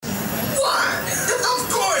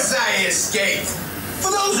course I escaped.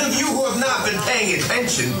 For those of you who have not been paying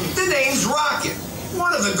attention, the name's Rocket,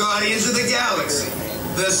 one of the Guardians of the Galaxy.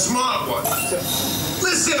 The smart one.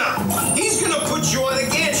 Listen up. He's gonna put you on a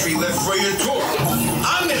gantry lift for your tour.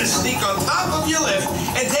 I'm gonna sneak on top of your lift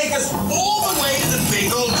and take us all the way to the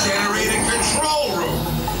big old generator control room.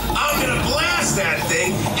 I'm gonna blast that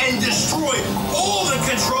thing and destroy all the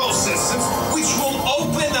control systems, which will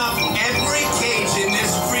open up every cage in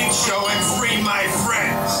this freak show and free my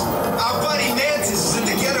friends. Our buddy Mantis is in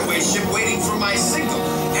the getaway ship waiting for my signal,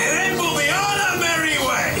 and then we'll be on our merry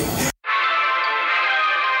way.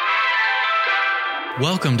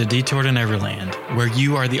 Welcome to Detour to Neverland, where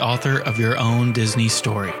you are the author of your own Disney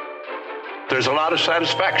story. There's a lot of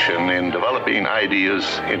satisfaction in developing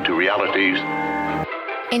ideas into realities.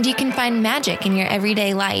 And you can find magic in your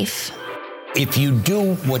everyday life. If you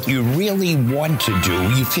do what you really want to do,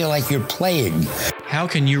 you feel like you're playing. How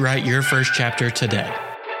can you write your first chapter today?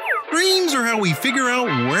 Dreams are how we figure out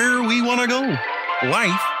where we want to go.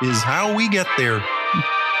 Life is how we get there.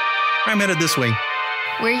 I'm headed this way.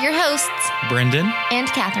 We're your hosts, Brendan and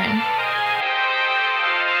Catherine.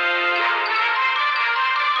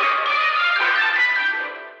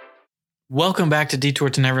 Welcome back to Detour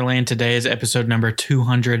to Neverland. Today is episode number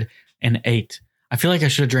 208. I feel like I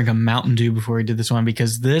should have drank a Mountain Dew before we did this one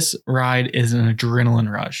because this ride is an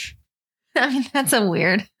adrenaline rush. I mean, that's a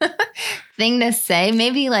weird thing to say.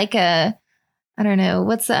 Maybe like I don't know,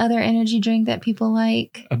 what's the other energy drink that people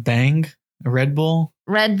like? A Bang? A Red Bull?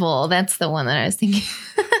 Red Bull. That's the one that I was thinking.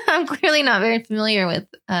 I'm clearly not very familiar with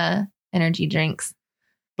energy drinks.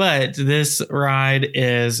 But this ride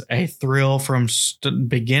is a thrill from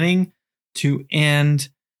beginning to end.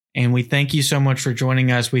 And we thank you so much for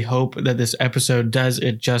joining us. We hope that this episode does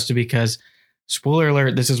it justice because, spoiler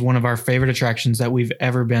alert, this is one of our favorite attractions that we've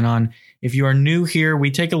ever been on. If you are new here,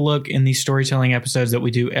 we take a look in these storytelling episodes that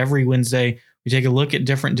we do every Wednesday. We take a look at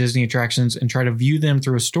different Disney attractions and try to view them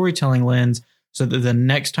through a storytelling lens so that the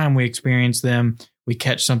next time we experience them, we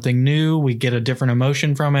catch something new, we get a different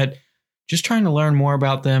emotion from it. Just trying to learn more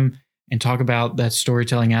about them and talk about that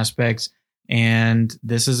storytelling aspects. And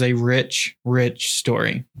this is a rich, rich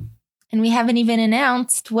story. And we haven't even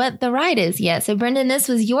announced what the ride is yet. So, Brendan, this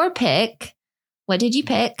was your pick. What did you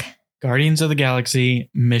pick? Guardians of the Galaxy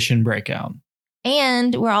Mission Breakout.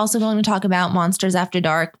 And we're also going to talk about Monsters After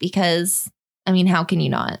Dark because, I mean, how can you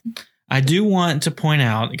not? I do want to point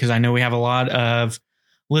out, because I know we have a lot of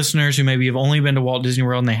listeners who maybe have only been to Walt Disney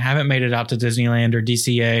World and they haven't made it out to Disneyland or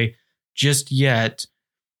DCA just yet.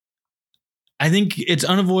 I think it's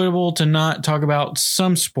unavoidable to not talk about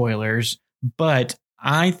some spoilers, but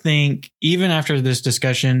I think even after this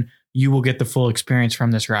discussion, you will get the full experience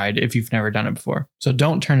from this ride if you've never done it before. So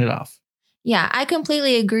don't turn it off. Yeah, I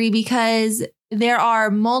completely agree because there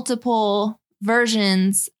are multiple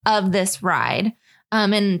versions of this ride.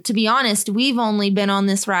 And to be honest, we've only been on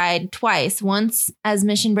this ride twice, once as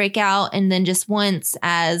Mission Breakout and then just once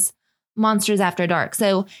as Monsters After Dark.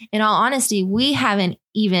 So in all honesty, we haven't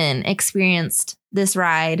even experienced this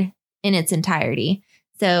ride in its entirety.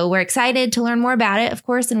 So we're excited to learn more about it, of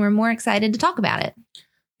course, and we're more excited to talk about it.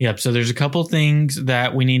 Yep. So there's a couple things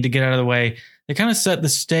that we need to get out of the way. They kind of set the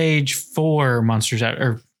stage for Monsters After,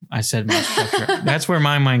 or I said Monsters After. That's where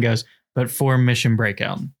my mind goes, but for Mission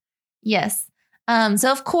Breakout. Yes.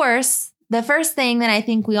 So of course, the first thing that I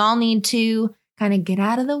think we all need to kind of get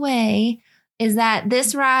out of the way is that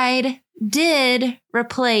this ride did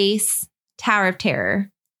replace Tower of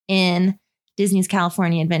Terror in Disney's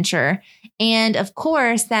California Adventure. And of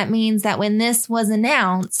course, that means that when this was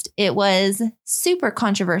announced, it was super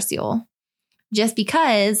controversial just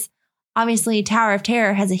because obviously Tower of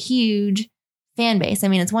Terror has a huge fan base. I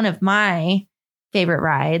mean, it's one of my favorite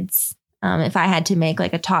rides. If I had to make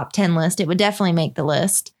like a top 10 list, it would definitely make the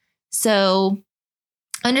list. So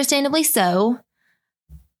understandably so.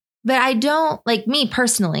 But I don't, like me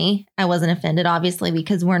personally, I wasn't offended, obviously,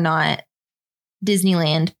 because we're not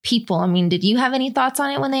Disneyland people. I mean, did you have any thoughts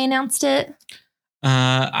on it when they announced it?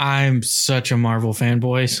 I'm such a Marvel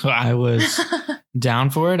fanboy, so I was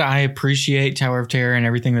down for it. I appreciate Tower of Terror and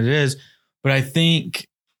everything that it is, but I think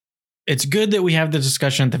it's good that we have the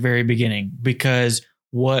discussion at the very beginning because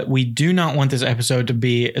what we do not want this episode to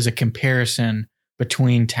be is a comparison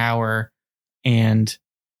between Tower and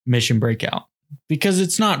Mission Breakout. Because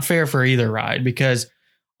it's not fair for either ride. Because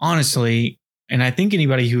honestly, and I think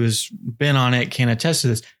anybody who has been on it can attest to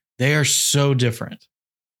this, they are so different.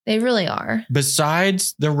 They really are.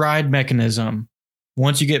 Besides the ride mechanism,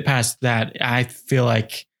 once you get past that, I feel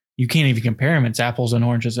like you can't even compare them. It's apples and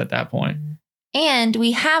oranges at that point. And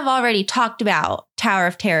we have already talked about Tower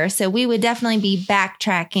of Terror, so we would definitely be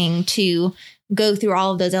backtracking to go through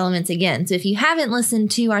all of those elements again. So if you haven't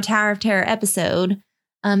listened to our Tower of Terror episode,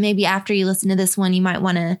 maybe after you listen to this one, you might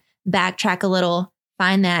want to backtrack a little,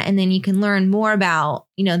 find that, and then you can learn more about,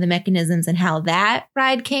 the mechanisms and how that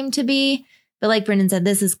ride came to be. But like Brendan said,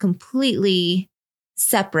 this is completely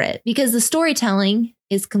separate because the storytelling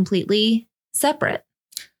is completely separate.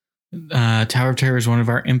 Tower of Terror is one of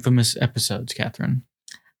our infamous episodes, Catherine.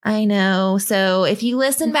 I know. So if you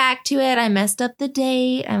listen back to it, I messed up the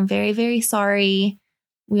date. I'm very, very sorry.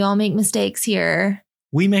 We all make mistakes here.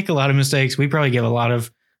 We make a lot of mistakes. We probably give a lot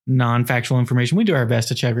of non-factual information. We do our best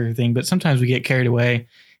to check everything, but sometimes we get carried away.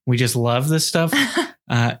 We just love this stuff.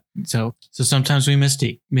 So sometimes we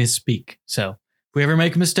misspeak. So if we ever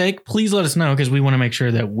make a mistake, please let us know because we want to make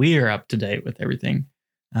sure that we're up to date with everything.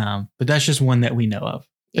 But that's just one that we know of.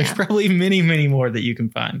 There's probably many, many more that you can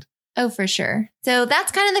find. Oh, for sure. So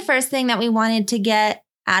that's kind of the first thing that we wanted to get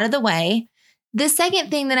out of the way. The second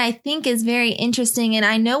thing that I think is very interesting, and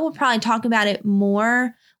I know we'll probably talk about it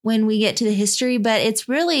more when we get to the history, but it's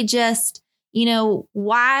really just,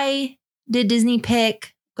 why did Disney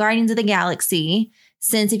pick Guardians of the Galaxy?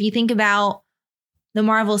 Since if you think about the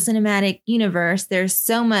Marvel Cinematic Universe, there's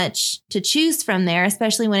so much to choose from there,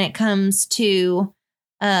 especially when it comes to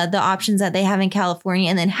the options that they have in California.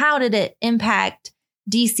 And then how did it impact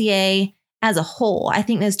DCA as a whole? I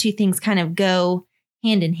think those two things kind of go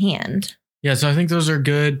hand in hand. Yeah, so I think those are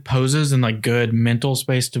good poses and like good mental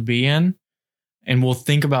space to be in. And we'll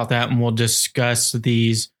think about that and we'll discuss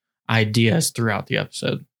these ideas throughout the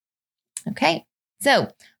episode. Okay,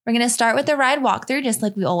 so we're going to start with the ride walkthrough, just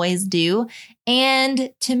like we always do.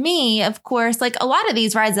 And to me, of course, like a lot of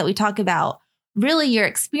these rides that we talk about, really your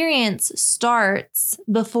experience starts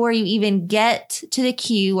before you even get to the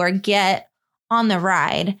queue or get on the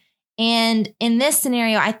ride. And in this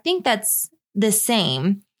scenario, I think that's the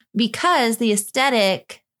same because the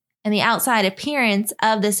aesthetic and the outside appearance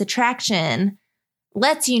of this attraction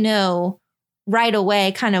lets you know right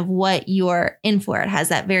away kind of what you're in for. It has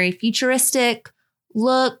that very futuristic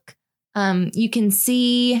look. You can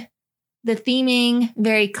see the theming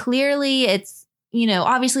very clearly. It's,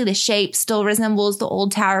 obviously the shape still resembles the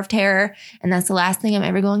old Tower of Terror. And that's the last thing I'm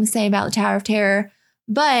ever going to say about the Tower of Terror.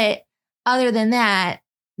 But other than that,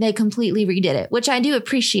 they completely redid it, which I do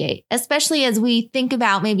appreciate, especially as we think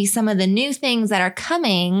about maybe some of the new things that are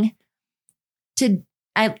coming to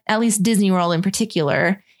at least Disney World in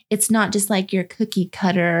particular. It's not just like your cookie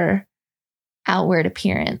cutter outward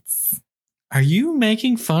appearance. Are you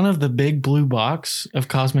making fun of the big blue box of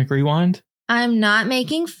Cosmic Rewind? I'm not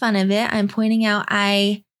making fun of it. I'm pointing out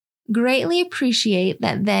I greatly appreciate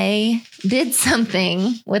that they did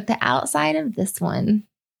something with the outside of this one.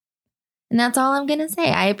 And that's all I'm going to say.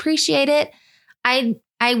 I appreciate it.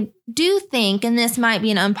 I do think, and this might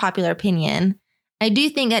be an unpopular opinion, I do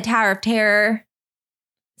think that Tower of Terror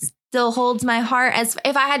still holds my heart. As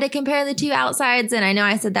if I had to compare the two outsides, and I know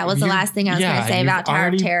I said that was the last thing I was going to say about Tower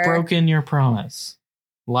of Terror. Broken your promise.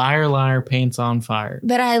 Liar, liar, paint's on fire.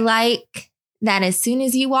 But I like that as soon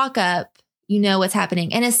as you walk up, you know what's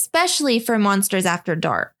happening. And especially for Monsters After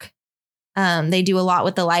Dark. They do a lot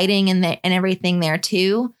with the lighting and everything there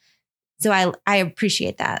too. So I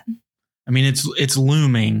appreciate that. I mean, it's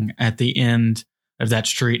looming at the end of that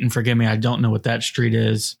street. And forgive me, I don't know what that street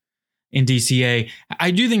is in DCA.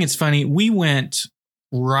 I do think it's funny. We went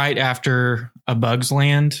right after A Bug's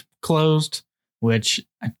Land closed, which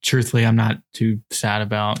truthfully, I'm not too sad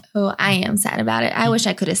about. Oh, I am sad about it. I wish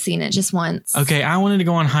I could have seen it just once. Okay, I wanted to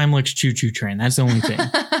go on Heimlich's Choo Choo Train. That's the only thing.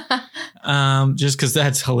 Just because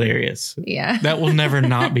that's hilarious. Yeah. That will never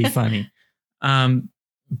not be funny.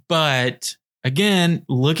 But again,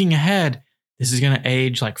 looking ahead, this is going to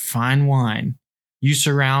age like fine wine. You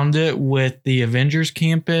surround it with the Avengers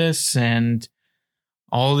campus and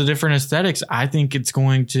all the different aesthetics. I think it's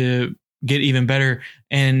going to get even better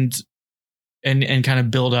and kind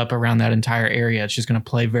of build up around that entire area. It's just going to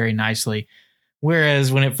play very nicely.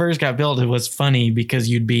 Whereas when it first got built, it was funny because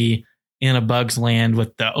you'd be in A Bug's Land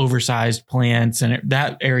with the oversized plants. And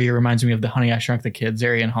that area reminds me of the Honey, I Shrunk the Kids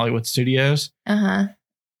area in Hollywood Studios. Uh-huh.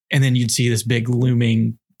 And then you'd see this big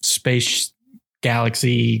looming space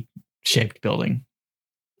galaxy shaped building.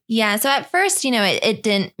 Yeah. So at first, it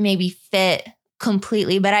didn't maybe fit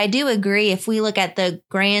completely, but I do agree. If we look at the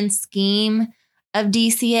grand scheme of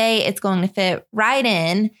DCA, it's going to fit right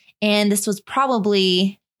in. And this was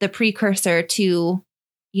probably the precursor to,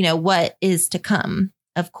 what is to come,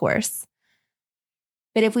 of course.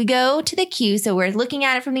 But if we go to the queue, so we're looking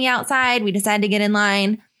at it from the outside, we decide to get in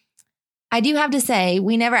line. I do have to say,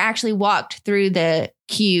 we never actually walked through the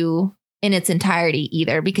queue in its entirety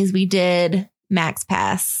either, because we did Max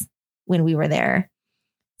Pass when we were there.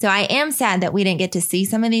 So I am sad that we didn't get to see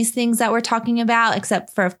some of these things that we're talking about, except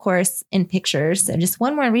for, of course, in pictures. So just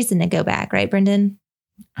one more reason to go back, right, Brendan?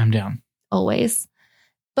 I'm down. Always.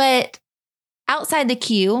 But outside the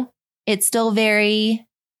queue, it's still very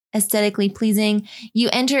aesthetically pleasing. You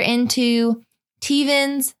enter into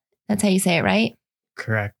Tevin's, that's how you say it, right?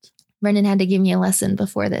 Correct. Brendan had to give me a lesson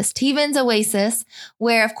before this. Tevin's Oasis,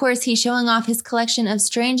 where, of course, he's showing off his collection of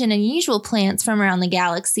strange and unusual plants from around the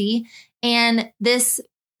galaxy. And this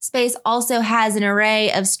space also has an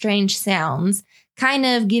array of strange sounds, kind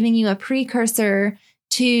of giving you a precursor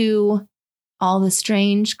to all the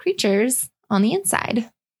strange creatures on the inside.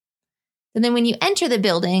 And then when you enter the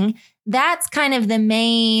building, that's kind of the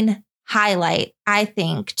main highlight, I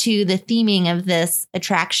think, to the theming of this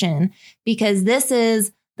attraction, because this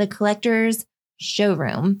is the collector's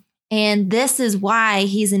showroom. And this is why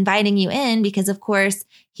he's inviting you in, because, of course,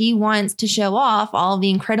 he wants to show off all the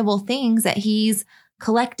incredible things that he's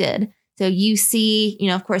collected. So you see,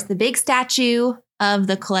 of course, the big statue of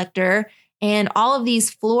the collector and all of these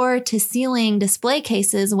floor to ceiling display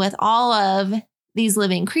cases with all of these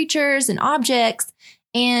living creatures and objects.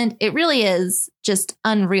 And it really is just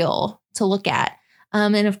unreal to look at.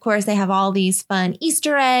 And of course, they have all these fun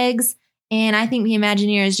Easter eggs. And I think the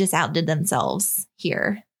Imagineers just outdid themselves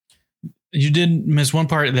here. You did miss one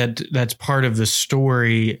part that's part of the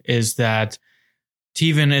story, is that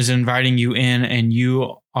Tevin is inviting you in, and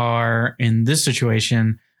you are, in this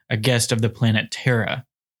situation, a guest of the planet Terra.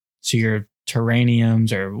 So you're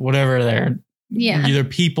Terraniums or whatever they're. Yeah. You're the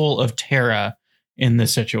people of Terra in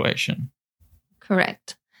this situation.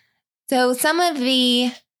 Correct. So some of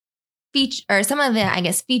the featured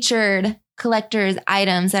collector's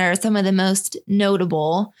items that are some of the most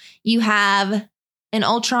notable, you have an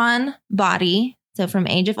Ultron body. So from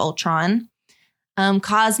Age of Ultron.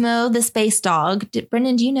 Cosmo, the space dog.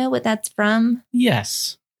 Brendan, do you know what that's from?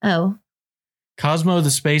 Yes. Oh. Cosmo,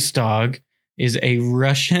 the space dog, is a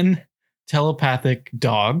Russian telepathic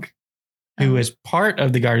dog who is part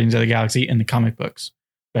of the Guardians of the Galaxy in the comic books,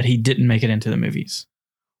 but he didn't make it into the movies.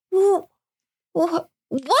 What?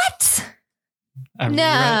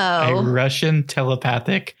 A Russian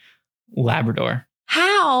telepathic Labrador.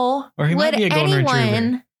 How Or he might would be a golden retriever.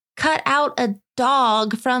 anyone cut out a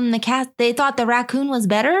dog from the cast? They thought the raccoon was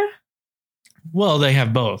better? Well, they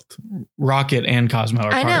have both. Rocket and Cosmo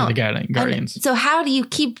are part of the Guardians. So how do you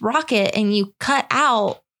keep Rocket and you cut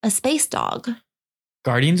out a space dog?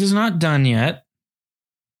 Guardians is not done yet.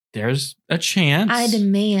 There's a chance. I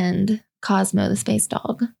demand Cosmo, the space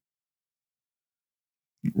dog.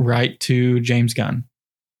 Right to James Gunn.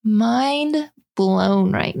 Mind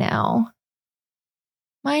blown right now.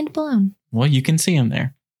 Mind blown. Well, you can see him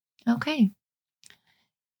there. Okay.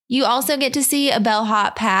 You also get to see a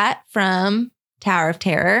bellhop Pat from Tower of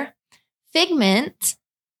Terror. Figment.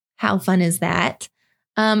 How fun is that?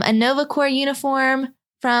 A Nova Corps uniform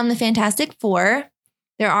from the Fantastic Four.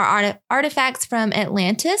 There are artifacts from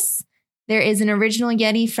Atlantis. There is an original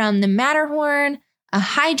Yeti from the Matterhorn, a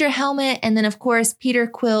Hydra helmet, and then, of course, Peter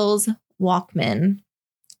Quill's Walkman.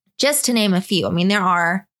 Just to name a few. I mean, there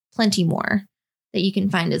are plenty more that you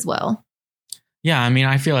can find as well. Yeah, I mean,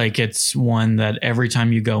 I feel like it's one that every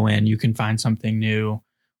time you go in, you can find something new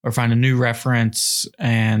or find a new reference.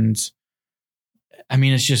 And I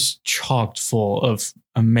mean, it's just chocked full of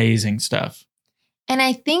amazing stuff. And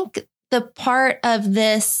I think the part of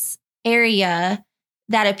this area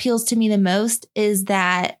that appeals to me the most is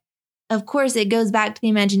that, of course, it goes back to the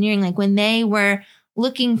Imagineering. Like when they were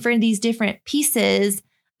looking for these different pieces,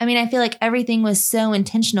 I mean, I feel like everything was so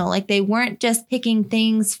intentional. Like they weren't just picking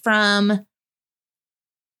things from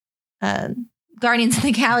Guardians of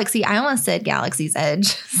the Galaxy. I almost said Galaxy's Edge.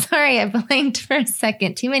 Sorry, I blanked for a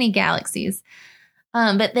second. Too many galaxies.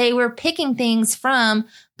 But they were picking things from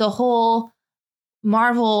the whole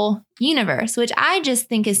Marvel universe, which I just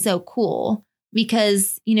think is so cool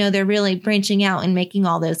because, they're really branching out and making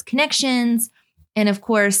all those connections. And of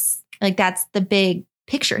course, like that's the big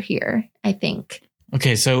picture here, I think.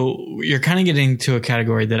 Okay, so you're kind of getting to a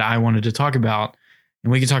category that I wanted to talk about,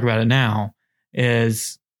 and we can talk about it now,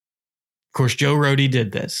 is, of course, Joe Rohde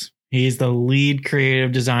did this. He's the lead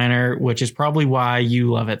creative designer, which is probably why you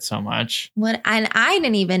love it so much. And I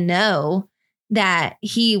didn't even know that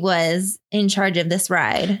he was in charge of this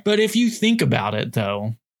ride. But if you think about it,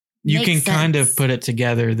 though, you Makes can sense. kind of put it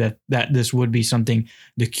together that this would be something.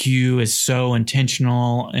 The queue is so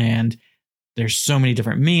intentional and there's so many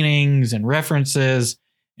different meanings and references.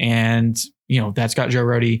 And, that's got Joe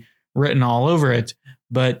Rohde written all over it.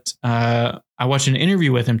 But I watched an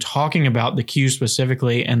interview with him talking about the queue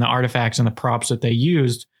specifically and the artifacts and the props that they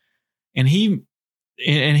used. And he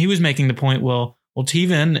was making the point, well, Well,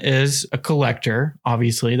 Teven is a collector,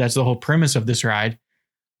 obviously. That's the whole premise of this ride.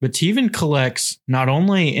 But Teven collects not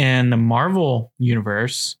only in the Marvel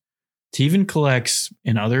universe, Teven collects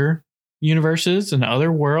in other universes and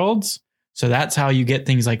other worlds. So that's how you get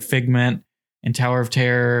things like Figment and Tower of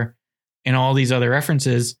Terror and all these other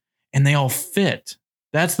references. And they all fit.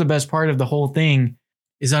 That's the best part of the whole thing,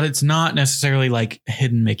 is that it's not necessarily like a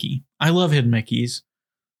hidden Mickey. I love hidden Mickeys,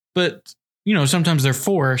 but sometimes they're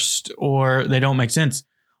forced or they don't make sense.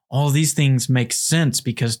 All of these things make sense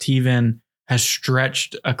because Teven has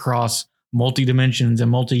stretched across multi-dimensions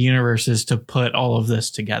and multi-universes to put all of this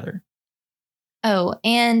together. Oh,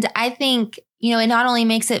 and I think, it not only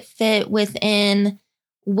makes it fit within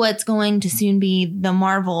what's going to soon be the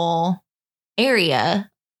Marvel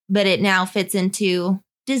area, but it now fits into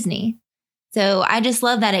Disney. So I just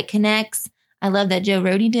love that it connects. I love that Joe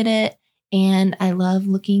Rohde did it. And I love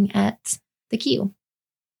looking at the queue.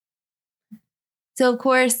 So, of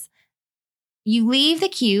course, you leave the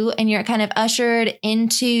queue and you're kind of ushered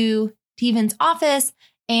into Teven's office.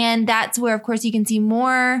 And that's where, of course, you can see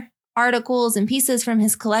more articles and pieces from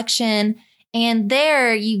his collection. And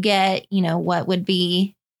there you get, what would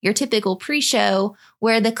be your typical pre-show,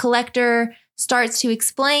 where the collector starts to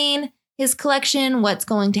explain his collection, what's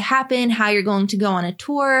going to happen, how you're going to go on a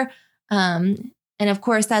tour. And of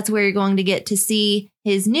course, that's where you're going to get to see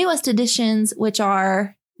his newest additions, which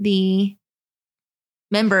are the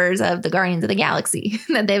members of the Guardians of the Galaxy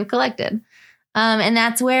that they've collected. And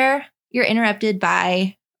that's where you're interrupted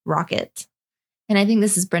by Rocket. And I think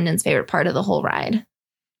this is Brendan's favorite part of the whole ride.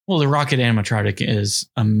 Well, the Rocket animatronic is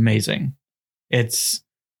amazing. It's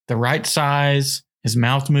the right size. His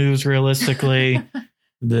mouth moves realistically.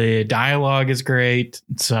 The dialogue is great.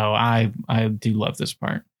 So I do love this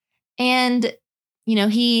part. And,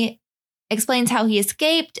 he explains how he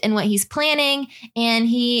escaped and what he's planning. And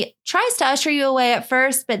he tries to usher you away at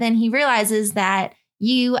first, but then he realizes that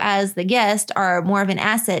you as the guest are more of an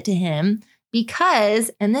asset to him because,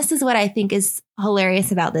 and this is what I think is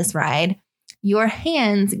hilarious about this ride, your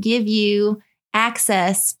hands give you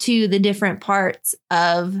access to the different parts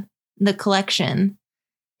of the collection.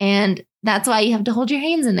 And that's why you have to hold your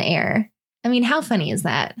hands in the air. I mean, how funny is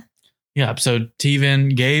that? Yeah. So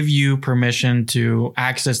Teven gave you permission to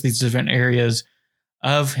access these different areas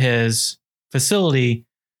of his facility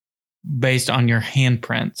based on your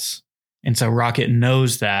handprints. And so Rocket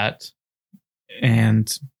knows that.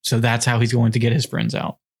 And so that's how he's going to get his friends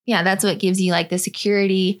out. Yeah, that's what gives you like the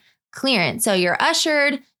security clearance. So you're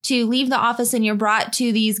ushered to leave the office and you're brought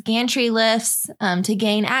to these gantry lifts to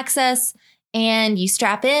gain access. And you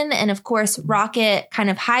strap in. And of course, Rocket kind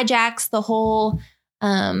of hijacks the whole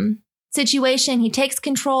situation. He takes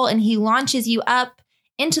control and he launches you up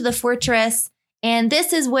into the fortress. And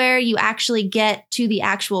this is where you actually get to the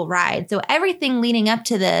actual ride. So everything leading up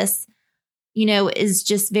to this, is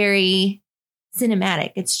just very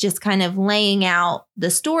cinematic. It's just kind of laying out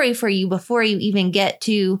the story for you before you even get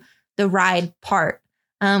to the ride part.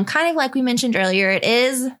 Kind of like we mentioned earlier, it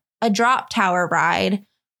is a drop tower ride.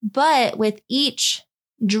 But with each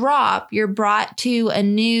drop, you're brought to a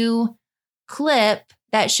new clip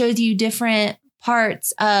that shows you different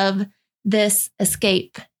parts of this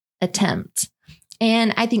escape attempt.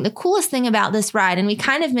 And I think the coolest thing about this ride, and we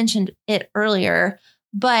kind of mentioned it earlier,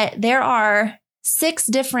 but there are 6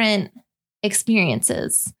 different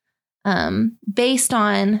experiences based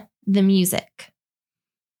on the music.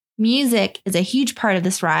 Music is a huge part of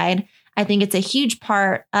this ride. I think it's a huge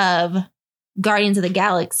part of Guardians of the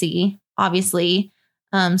Galaxy. Obviously,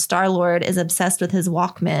 Star-Lord is obsessed with his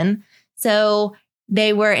Walkman. So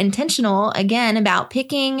they were intentional, again, about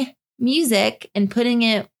picking music and putting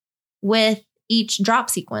it with each drop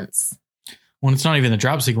sequence. Well, it's not even the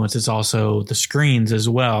drop sequence. It's also the screens as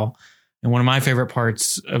well. And one of my favorite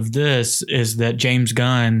parts of this is that James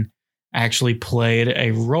Gunn actually played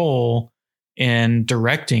a role in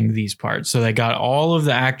directing these parts. So they got all of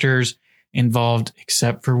the actors involved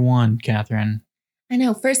except for one, Catherine. I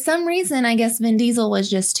know. For some reason, I guess Vin Diesel was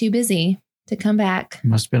just too busy to come back.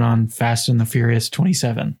 Must have been on Fast and the Furious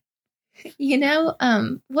 27. What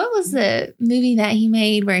was the movie that he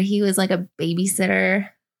made where he was like a babysitter?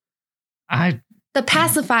 The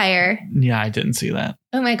Pacifier. Yeah, I didn't see that.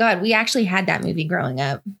 Oh my God. We actually had that movie growing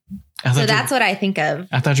up. So that's what I think of.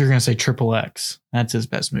 I thought you were going to say Triple X. That's his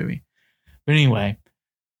best movie. But anyway,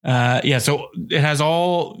 so it has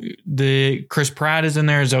all the Chris Pratt is in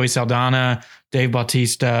there, Zoe Saldana, Dave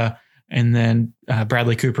Bautista, and then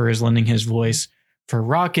Bradley Cooper is lending his voice for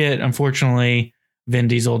Rocket. Unfortunately, Vin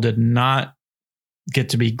Diesel did not get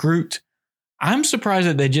to be Groot. I'm surprised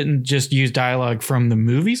that they didn't just use dialogue from the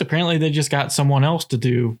movies. Apparently, they just got someone else to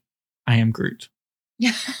do I Am Groot.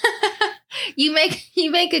 You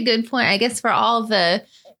make a good point. I guess for all the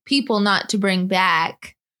people not to bring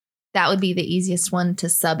back, that would be the easiest one to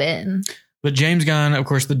sub in. But James Gunn, of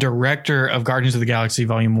course, the director of Guardians of the Galaxy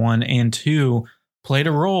Volume 1 and 2, played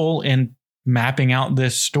a role in mapping out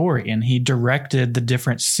this story, and he directed the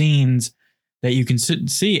different scenes that you can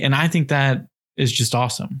see. And I think that is just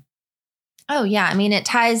awesome. Oh, yeah. I mean, it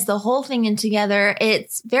ties the whole thing in together.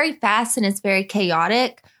 It's very fast and it's very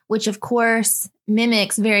chaotic, which, of course,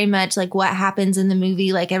 mimics very much like what happens in the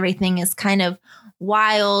movie. Like everything is kind of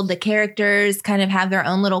wild. The characters kind of have their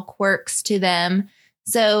own little quirks to them.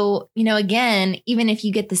 So, again, even if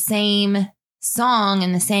you get the same song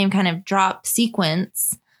and the same kind of drop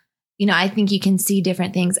sequence, I think you can see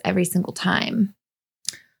different things every single time.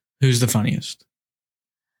 Who's the funniest?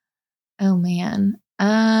 Oh, man.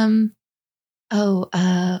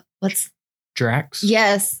 What's Drax?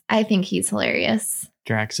 Yes, I think he's hilarious.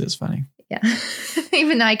 Drax is funny. Yeah.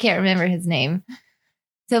 Even though I can't remember his name.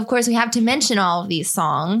 So, of course, we have to mention all of these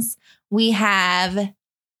songs. We have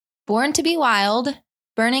Born to Be Wild,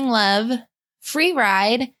 Burning Love, Free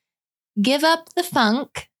Ride, Give Up the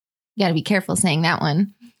Funk. You got to be careful saying that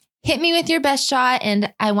one. Hit Me With Your Best Shot,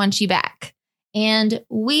 and I Want You Back. And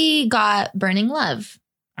we got Burning Love.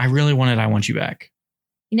 I really wanted I Want You Back.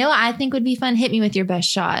 You know what I think would be fun? Hit Me With Your Best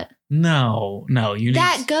Shot. No, you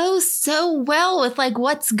that goes so well with like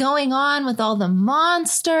what's going on with all the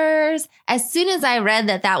monsters. As soon as I read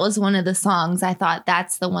that was one of the songs, I thought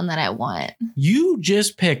that's the one that I want. You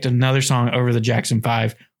just picked another song over the Jackson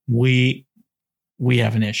 5. We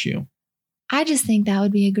have an issue. I just think that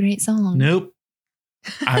would be a great song. Nope.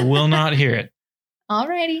 I will not hear it.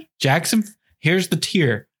 Alrighty. Jackson, here's the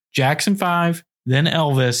tier. Jackson 5, then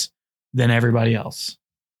Elvis, then everybody else.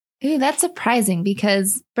 Ooh, that's surprising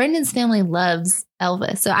because Brendan's family loves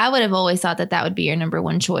Elvis. So I would have always thought that would be your number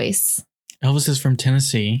one choice. Elvis is from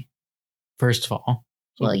Tennessee, first of all.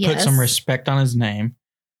 So well, yes. Put some respect on his name.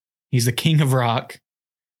 He's the king of rock.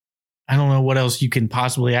 I don't know what else you can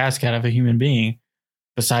possibly ask out of a human being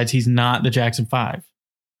besides he's not the Jackson 5.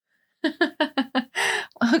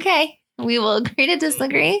 Okay, we will agree to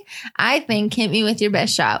disagree. I think Hit Me With Your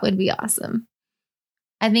Best Shot would be awesome.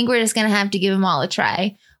 I think we're just going to have to give them all a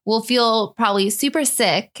try. We'll feel probably super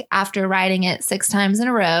sick after writing it 6 times in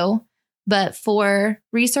a row, but for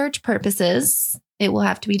research purposes, it will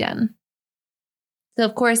have to be done. So,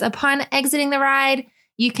 of course, upon exiting the ride,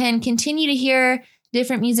 you can continue to hear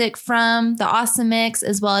different music from the Awesome Mix,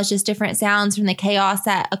 as well as just different sounds from the chaos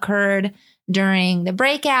that occurred during the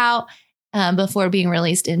breakout before being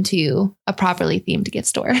released into a properly themed gift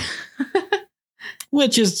store.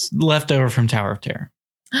 Which is left over from Tower of Terror.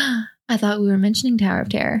 I thought we were mentioning Tower of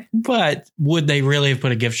Terror. But would they really have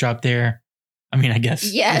put a gift shop there? I mean, I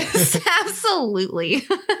guess. Yes, absolutely.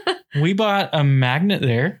 We bought a magnet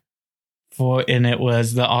there and it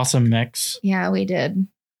was the Awesome Mix. Yeah, we did.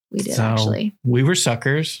 We did, actually. We were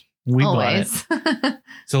suckers. We Always. bought it.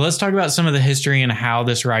 So let's talk about some of the history and how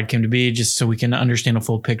this ride came to be, just so we can understand a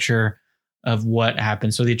full picture of what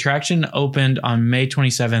happened. So the attraction opened on May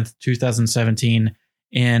 27th, 2017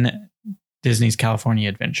 in Disney's California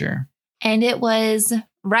Adventure. And it was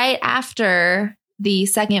right after the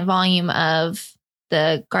second volume of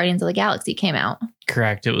the Guardians of the Galaxy came out.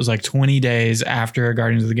 Correct. It was like 20 days after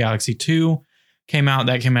Guardians of the Galaxy 2 came out.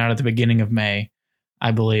 That came out at the beginning of May,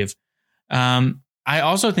 I believe. I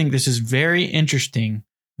also think this is very interesting.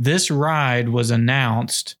 This ride was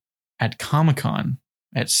announced at Comic-Con,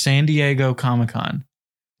 at San Diego Comic-Con,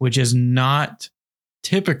 which is not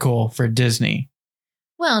typical for Disney.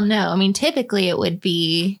 Well, no. I mean, typically it would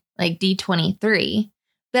be like D23.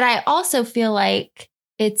 But I also feel like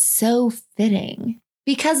it's so fitting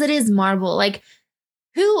because it is Marvel. Like,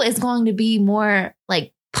 who is going to be more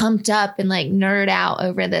like pumped up and like nerd out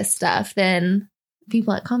over this stuff than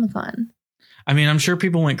people at Comic-Con? I mean, I'm sure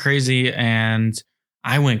people went crazy, and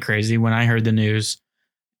I went crazy when I heard the news.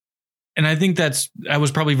 And I think that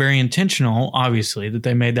was probably very intentional, obviously, that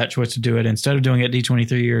they made that choice to do it instead of doing it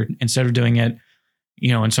D23 or instead of doing it,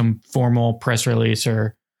 in some formal press release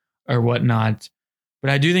or whatnot.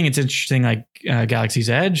 But I do think it's interesting, like Galaxy's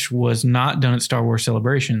Edge was not done at Star Wars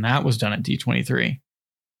Celebration. That was done at D23.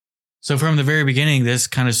 So from the very beginning, this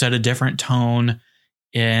kind of set a different tone.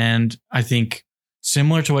 And I think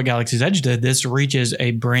similar to what Galaxy's Edge did, this reaches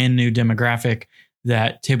a brand new demographic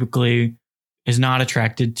that typically is not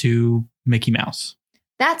attracted to Mickey Mouse.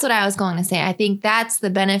 That's what I was going to say. I think that's the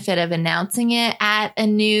benefit of announcing it at a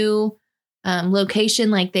new location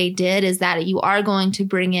like they did, is that you are going to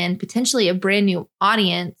bring in potentially a brand new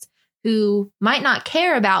audience who might not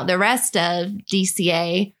care about the rest of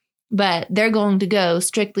DCA, but they're going to go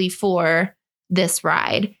strictly for this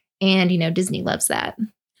ride. And, Disney loves that.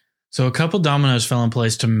 So a couple dominoes fell in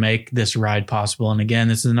place to make this ride possible. And again,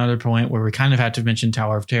 this is another point where we kind of had to mention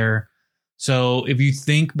Tower of Terror. So if you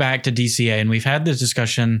think back to DCA, and we've had this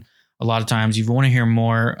discussion a lot of times, you want to hear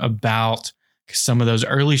more about some of those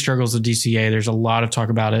early struggles of DCA. There's a lot of talk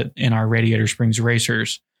about it in our Radiator Springs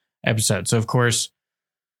Racers episode. So of course,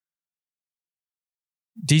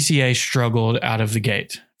 DCA struggled out of the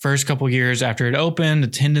gate. First couple years after it opened,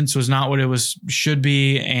 attendance was not what it should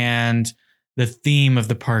be, and the theme of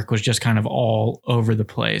the park was just kind of all over the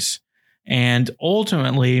place. And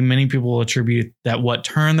ultimately, many people attribute that what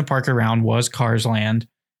turned the park around was Cars Land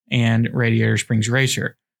and Radiator Springs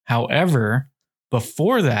Racer. However,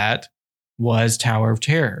 before that was Tower of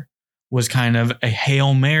Terror, was kind of a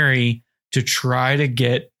Hail Mary to try to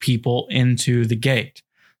get people into the gate.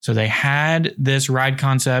 So they had this ride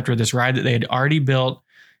concept, or this ride that they had already built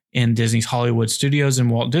in Disney's Hollywood Studios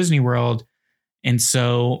and Walt Disney World. And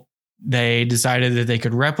so they decided that they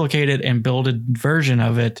could replicate it and build a version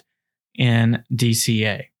of it in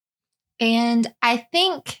DCA. And I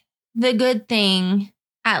think the good thing,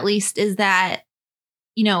 at least, is that,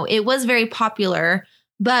 it was very popular.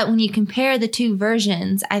 But when you compare the two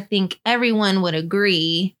versions, I think everyone would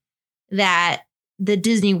agree that the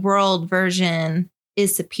Disney World version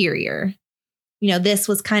is superior. This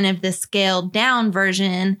was kind of the scaled down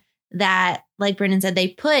version that, like Brendan said, they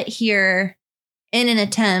put here in an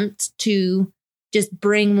attempt to just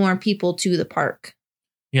bring more people to the park.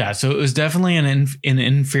 Yeah, so it was definitely an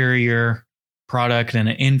inferior product and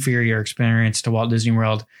an inferior experience to Walt Disney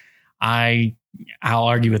World. I'll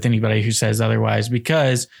argue with anybody who says otherwise,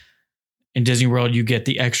 because in Disney World, you get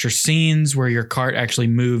the extra scenes where your cart actually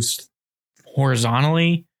moves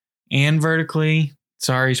horizontally and vertically.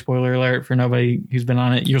 Sorry, spoiler alert for nobody who's been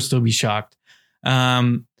on it. You'll still be shocked.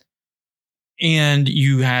 And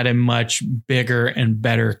you had a much bigger and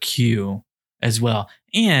better queue as well.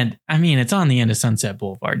 And I mean, it's on the end of Sunset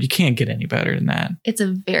Boulevard. You can't get any better than that. It's a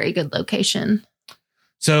very good location.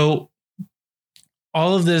 So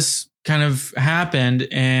all of this kind of happened,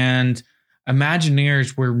 and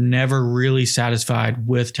Imagineers were never really satisfied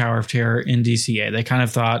with Tower of Terror in DCA. They kind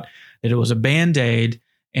of thought that it was a Band-Aid.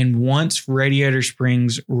 And once Radiator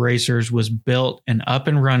Springs Racers was built and up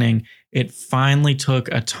and running, it finally took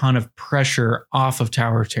a ton of pressure off of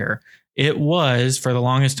Tower of Terror. It was, for the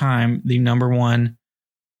longest time, the number one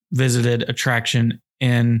visited attraction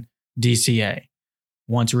in DCA.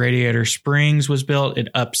 Once Radiator Springs was built,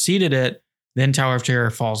 it upseated it. Then Tower of Terror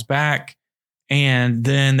falls back. And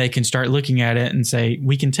then they can start looking at it and say,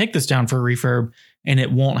 we can take this down for a refurb, and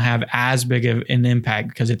it won't have as big of an impact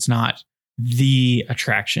because it's not the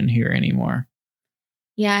attraction here anymore.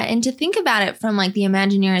 Yeah. And to think about it from like the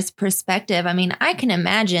Imagineers' perspective, I mean, I can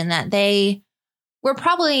imagine that they were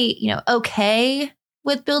probably, okay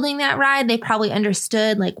with building that ride. They probably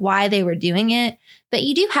understood like why they were doing it. But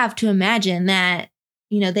you do have to imagine that,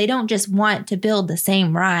 they don't just want to build the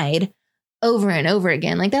same ride over and over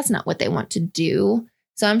again. Like, that's not what they want to do.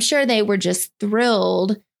 So I'm sure they were just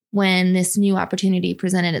thrilled when this new opportunity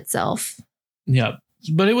presented itself. Yep.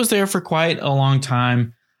 But it was there for quite a long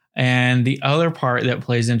time. And the other part that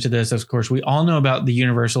plays into this, of course, we all know about the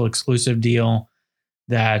Universal exclusive deal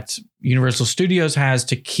that Universal Studios has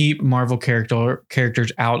to keep Marvel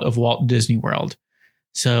characters out of Walt Disney World.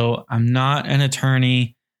 So I'm not an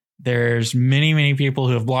attorney. There's many, many people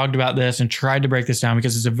who have blogged about this and tried to break this down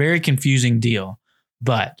because it's a very confusing deal.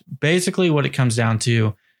 But basically what it comes down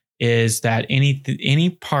to is that any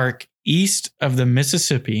park east of the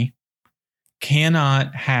Mississippi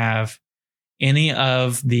cannot have any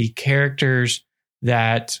of the characters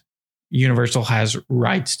that Universal has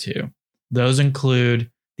rights to. Those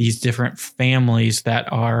include these different families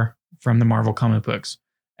that are from the Marvel comic books: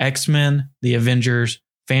 X-Men, the Avengers,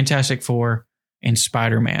 Fantastic Four, and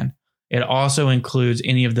Spider-Man. It also includes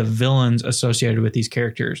any of the villains associated with these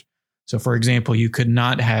characters. So, for example, you could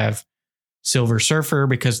not have Silver Surfer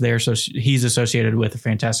because he's associated with the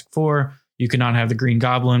Fantastic Four. You could not have the Green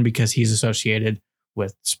Goblin because he's associated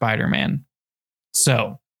with Spider-Man.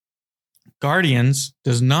 So, Guardians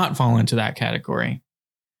does not fall into that category.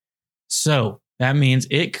 So, that means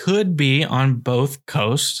it could be on both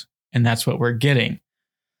coasts, and that's what we're getting.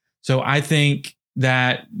 So, I think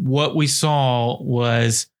that what we saw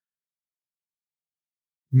was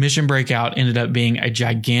Mission Breakout ended up being a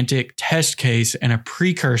gigantic test case and a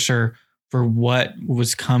precursor for what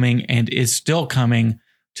was coming and is still coming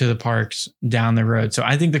to the parks down the road. So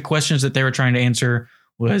I think the questions that they were trying to answer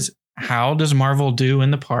was, how does Marvel do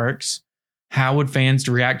in the parks? How would fans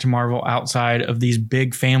react to Marvel outside of these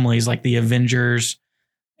big families like the Avengers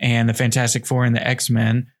and the Fantastic Four and the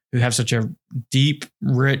X-Men? who have such a deep,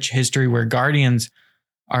 rich history, where Guardians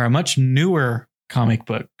are a much newer comic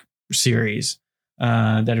book series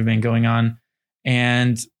that have been going on.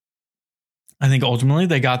 And I think ultimately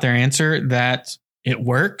they got their answer, that it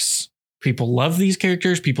works. People love these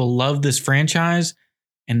characters. People love this franchise.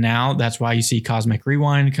 And now that's why you see Cosmic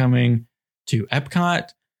Rewind coming to Epcot,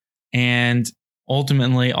 and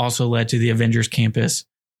ultimately also led to the Avengers Campus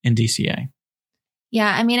in DCA.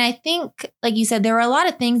 Yeah, I mean, I think, like you said, there were a lot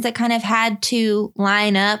of things that kind of had to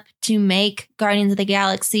line up to make Guardians of the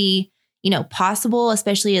Galaxy, possible,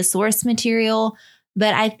 especially as source material.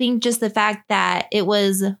 But I think just the fact that it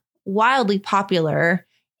was wildly popular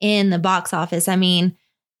in the box office. I mean,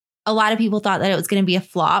 a lot of people thought that it was going to be a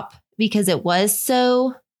flop because it was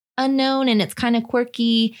so unknown and it's kind of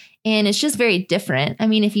quirky and it's just very different. I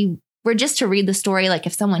mean, if you were just to read the story, like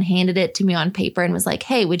if someone handed it to me on paper and was like,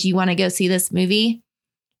 hey, would you want to go see this movie?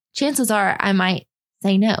 Chances are I might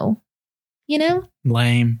say no,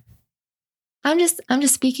 Lame. I'm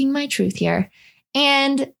just speaking my truth here.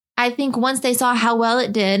 And I think once they saw how well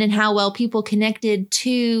it did and how well people connected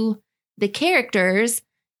to the characters,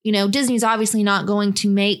 Disney's obviously not going to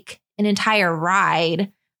make an entire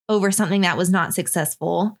ride over something that was not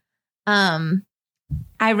successful.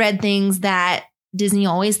 I read things that Disney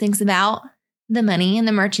always thinks about the money and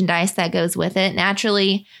the merchandise that goes with it.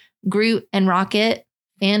 Naturally, Groot and Rocket,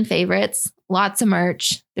 fan favorites, lots of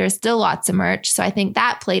merch. There's still lots of merch. So I think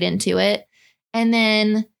that played into it. And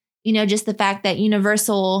then, just the fact that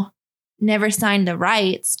Universal never signed the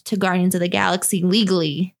rights to Guardians of the Galaxy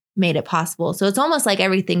legally made it possible. So it's almost like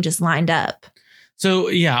everything just lined up. So,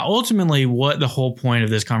 yeah, ultimately what the whole point of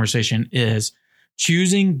this conversation is,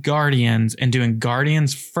 choosing Guardians and doing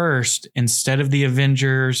Guardians first instead of the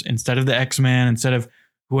Avengers, instead of the X-Men, instead of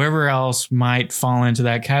whoever else might fall into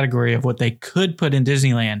that category of what they could put in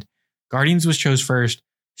Disneyland. Guardians was chose first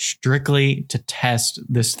strictly to test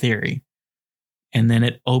this theory. And then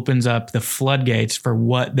it opens up the floodgates for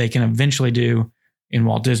what they can eventually do in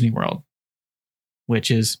Walt Disney World,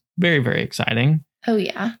 which is very, very exciting. Oh,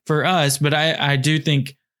 yeah. For us. But I do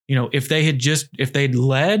think, if they'd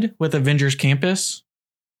led with Avengers Campus,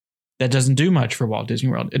 that doesn't do much for Walt Disney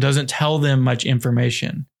World. It doesn't tell them much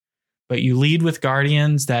information. But you lead with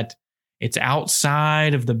Guardians, that it's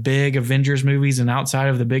outside of the big Avengers movies and outside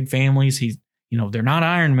of the big families. They're not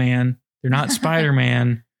Iron Man. They're not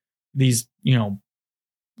Spider-Man. These,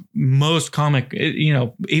 most comic,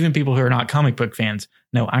 even people who are not comic book fans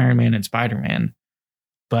know Iron Man and Spider-Man.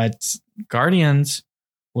 But Guardians,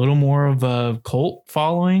 a little more of a cult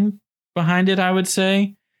following behind it, I would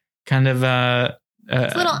say. Kind of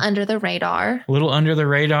it's a little under the radar. A little under the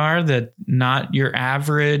radar, that not your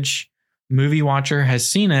average movie watcher has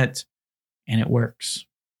seen it, and it works.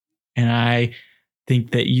 And I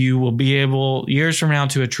think that you will be able, years from now,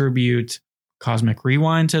 to attribute Cosmic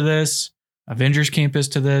Rewind to this, Avengers Campus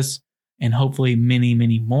to this, and hopefully many,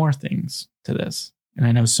 many more things to this. And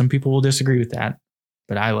I know some people will disagree with that,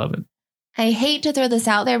 but I love it. I hate to throw this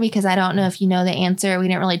out there because I don't know if you know the answer. We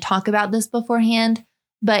didn't really talk about this beforehand,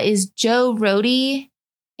 but is Joe Rohde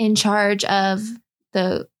in charge of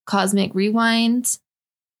the Cosmic Rewind?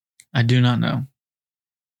 I do not know.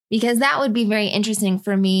 Because that would be very interesting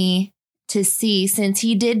for me to see, since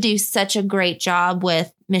he did do such a great job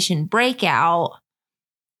with Mission Breakout.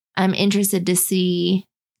 I'm interested to see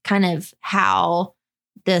kind of how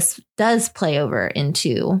this does play over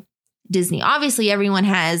into Disney. Obviously, everyone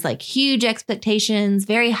has like huge expectations,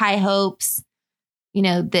 very high hopes.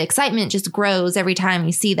 The excitement just grows every time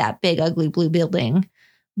you see that big, ugly blue building.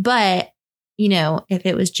 But, if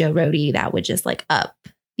it was Joe Rohde, that would just like up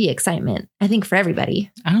the excitement, I think, for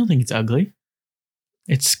everybody. I don't think it's ugly.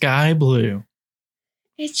 It's sky blue.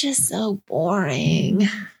 It's just so boring.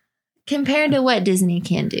 Compared to what Disney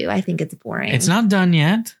can do, I think it's boring. It's not done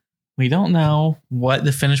yet. We don't know what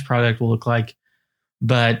the finished product will look like.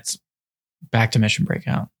 But back to Mission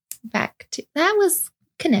Breakout. That was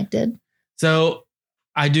connected. So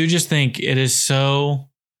I do just think it is so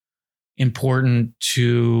important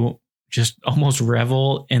to just almost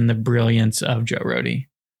revel in the brilliance of Joe Rohde.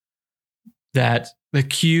 That the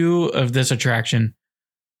queue of this attraction,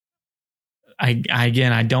 I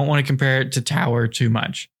don't want to compare it to Tower too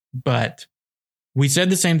much, but we said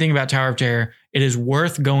the same thing about Tower of Terror. It is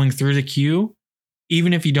worth going through the queue,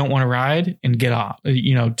 even if you don't want to ride and get off,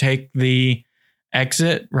 take the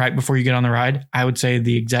exit right before you get on the ride. I would say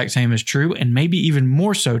the exact same is true, and maybe even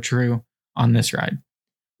more so true on this ride.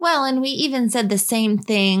 Well, and we even said the same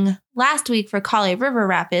thing last week for Kali River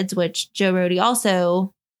Rapids, which Joe Rohde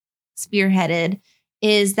also spearheaded,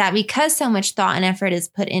 is that because so much thought and effort is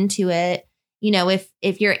put into it,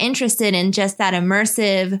 if you're interested in just that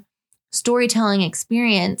immersive storytelling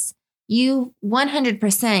experience, you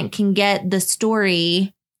 100% can get the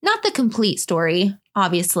story, not the complete story,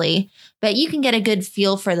 obviously, but you can get a good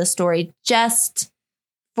feel for the story just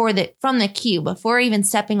from the queue before even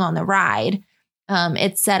stepping on the ride.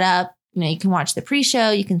 It's set up, you can watch the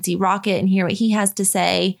pre-show, you can see Rocket and hear what he has to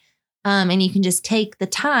say. And you can just take the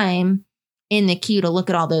time in the queue to look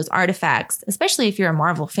at all those artifacts, especially if you're a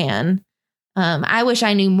Marvel fan. I wish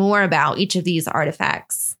I knew more about each of these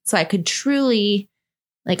artifacts so I could truly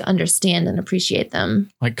understand and appreciate them.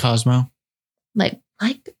 Like Cosmo? Like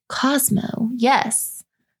Cosmo. Yes.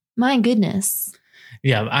 My goodness.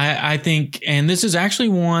 Yeah, I think, and this is actually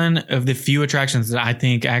one of the few attractions that I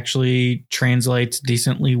think actually translates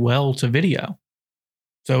decently well to video.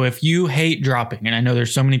 So if you hate dropping, and I know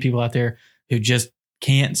there's so many people out there who just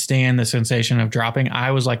can't stand the sensation of dropping. I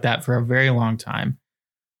was like that for a very long time.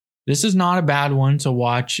 This is not a bad one to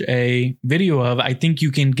watch a video of. I think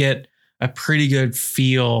you can get a pretty good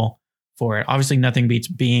feel for it. Obviously, nothing beats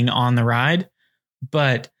being on the ride,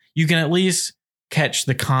 but you can at least catch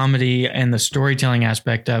the comedy and the storytelling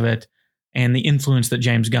aspect of it and the influence that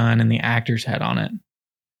James Gunn and the actors had on it.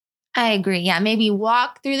 I agree. Yeah, maybe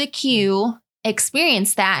walk through the queue,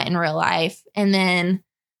 experience that in real life, and then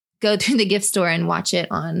go through the gift store and watch it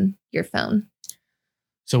on your phone.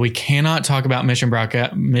 So we cannot talk about Mission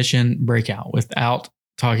Breakout without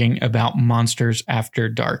talking about Monsters After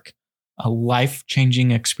Dark, a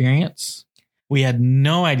life-changing experience. We had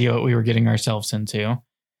no idea what we were getting ourselves into.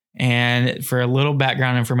 And for a little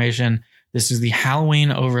background information, this is the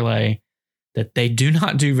Halloween overlay that they do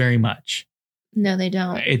not do very much. No, they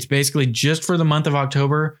don't. It's basically just for the month of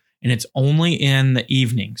October, and it's only in the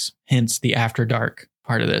evenings, hence the After Dark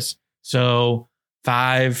part of this. So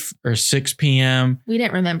 5 or 6 p.m. We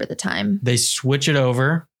didn't remember the time. They switch it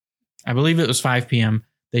over. I believe it was 5 p.m.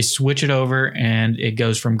 They switch it over, and it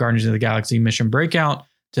goes from Guardians of the Galaxy Mission Breakout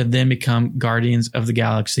to then become Guardians of the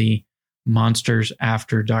Galaxy Monsters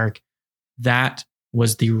After Dark. That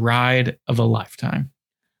was the ride of a lifetime.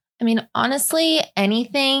 I mean, honestly,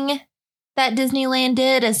 anything that Disneyland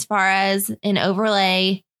did as far as an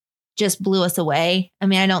overlay just blew us away. I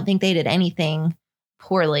mean, I don't think they did anything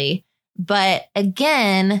poorly. But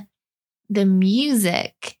again, the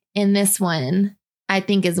music in this one, I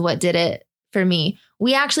think, is what did it for me.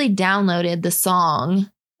 We actually downloaded the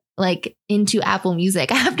song into Apple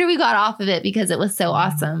Music after we got off of it because it was so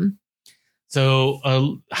awesome. So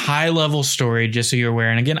a high level story, just so you're aware.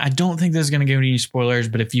 And again, I don't think this is going to give you any spoilers,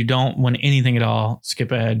 but if you don't want anything at all,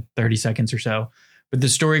 skip ahead 30 seconds or so. But the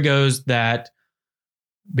story goes that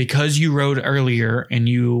because you rode earlier and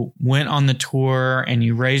you went on the tour and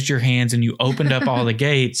you raised your hands and you opened up all the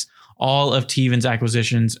gates, all of Tevin's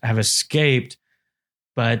acquisitions have escaped.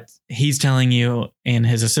 But he's telling you, and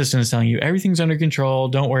his assistant is telling you, everything's under control.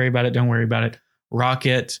 Don't worry about it. Don't worry about it.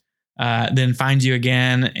 Rocket then finds you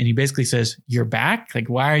again, and he basically says, "You're back?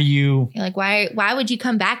 Why are you?" You're why would you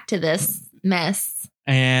come back to this mess?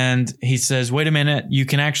 And he says, "Wait a minute. You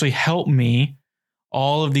can actually help me.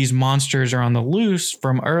 All of these monsters are on the loose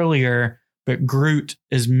from earlier, but Groot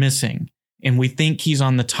is missing, and we think he's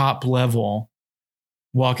on the top level,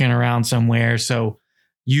 walking around somewhere. So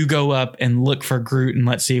you go up and look for Groot, and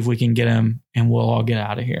let's see if we can get him, and we'll all get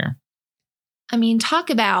out of here." I mean, talk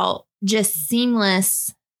about just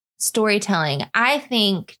seamless storytelling. I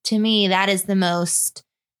think, to me, that is the most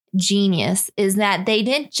genius, is that they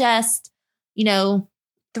didn't just,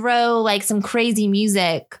 throw some crazy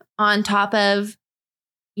music on top of,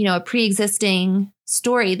 a pre-existing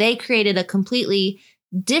story. They created a completely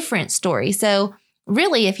different story. So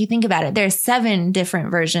really, if you think about it, there's 7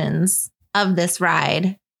 different versions of this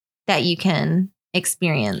ride that you can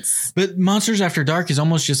experience. But Monsters After Dark is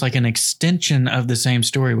almost just like an extension of the same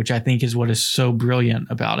story, which I think is what is so brilliant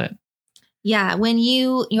about it. Yeah, when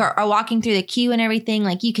you are walking through the queue and everything,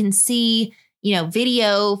 you can see,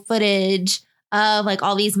 video footage of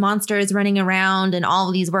all these monsters running around and all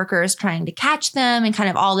of these workers trying to catch them and kind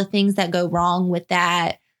of all the things that go wrong with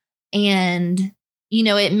that. And,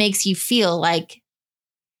 it makes you feel like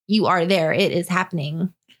you are there. It is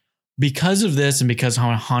happening. Because of this and because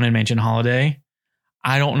Haunted Mansion Holiday,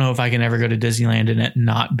 I don't know if I can ever go to Disneyland and it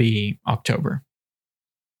not be October.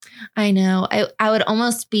 I know. I would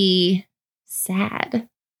almost be sad.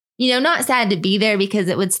 Not sad to be there because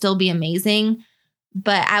it would still be amazing,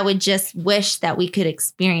 but I would just wish that we could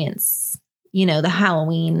experience, the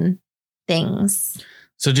Halloween things.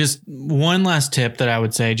 So just one last tip that I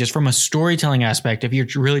would say, just from a storytelling aspect, if you're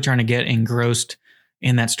really trying to get engrossed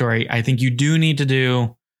in that story, I think you do need to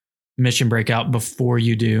do Mission Breakout before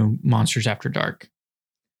you do Monsters After Dark.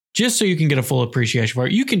 just so you can get a full appreciation for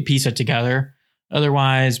it. You can piece it together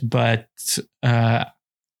otherwise, but I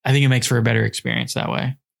think it makes for a better experience that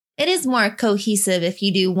way. It is more cohesive if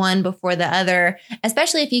you do one before the other,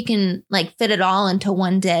 especially if you can like fit it all into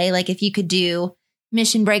one day. Like if you could do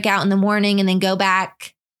Mission Breakout in the morning and then go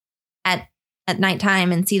back at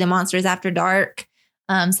nighttime and see the Monsters After Dark,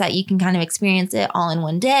 so that you can kind of experience it all in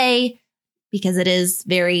one day, because it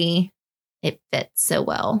fits so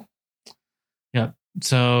well. Yep.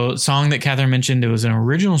 So song that Catherine mentioned, it was an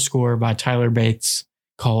original score by Tyler Bates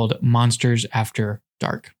called Monsters After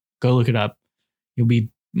Dark. Go look it up. You'll be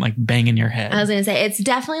like banging your head. I was going to say, it's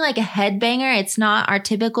definitely like a headbanger. It's not our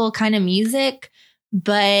typical kind of music,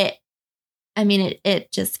 but I mean,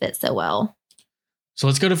 it just fits so well. So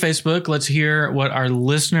let's go to Facebook. Let's hear what our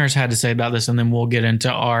listeners had to say about this, and then we'll get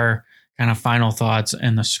into our kind of final thoughts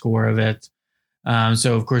and the score of it.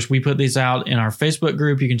 So, of course, we put these out in our Facebook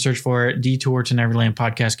group. You can search for it, Detour to Neverland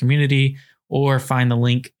Podcast Community, or find the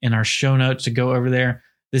link in our show notes to go over there.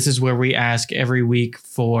 This is where we ask every week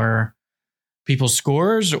for people's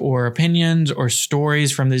scores or opinions or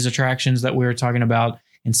stories from these attractions that we were talking about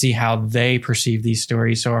and see how they perceive these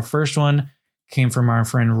stories. So our first one came from our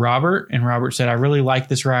friend Robert, and Robert said, I really like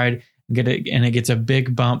this ride and it gets a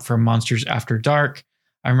big bump from Monsters After Dark.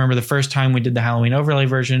 I remember the first time we did the Halloween overlay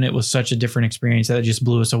version, it was such a different experience that it just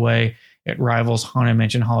blew us away. It rivals Haunted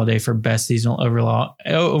Mansion Holiday for best seasonal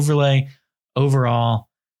overlay. Overall,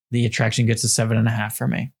 the attraction gets a 7.5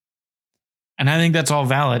 from me. And I think that's all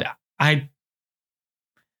valid.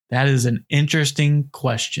 That is an interesting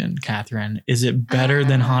question, Catherine. Is it better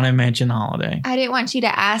than Haunted Mansion Holiday? I didn't want you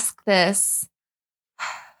to ask this.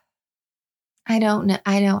 I don't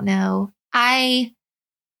know. I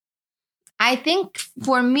think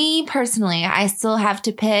for me personally, I still have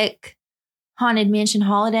to pick Haunted Mansion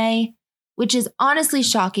Holiday, which is honestly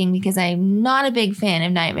shocking because I'm not a big fan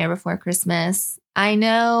of Nightmare Before Christmas. I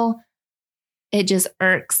know it just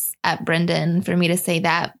irks at Brendan for me to say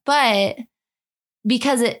that, but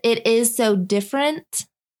because it is so different,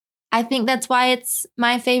 I think that's why it's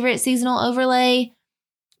my favorite seasonal overlay.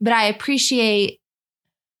 But I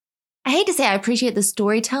hate to say I appreciate the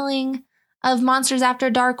storytelling of Monsters After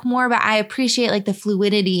Dark more, but I appreciate like the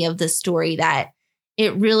fluidity of the story, that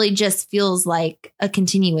it really just feels like a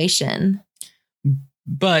continuation.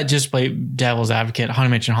 But just play devil's advocate, Haunted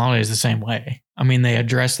Mansion Holiday is the same way. I mean, they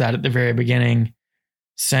addressed that at the very beginning,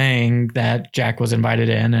 saying that Jack was invited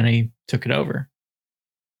in and he took it over.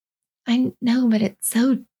 I know, but it's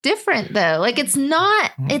so different though. Like it's not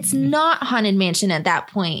Haunted Mansion at that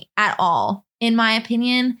point at all. In my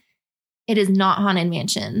opinion, it is not Haunted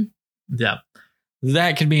Mansion. Yeah.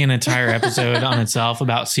 That could be an entire episode on itself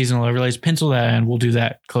about seasonal overlays. Pencil that in. We'll do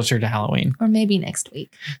that closer to Halloween. Or maybe next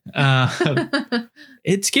week.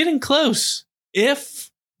 It's getting close.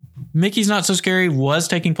 If Mickey's Not So Scary was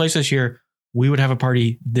taking place this year, we would have a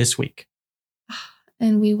party this week.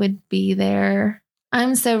 And we would be there.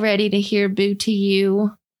 I'm so ready to hear Boo to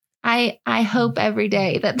You. I hope every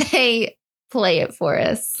day that they play it for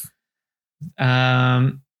us.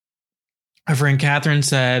 Our friend Catherine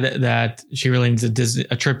said that she really needs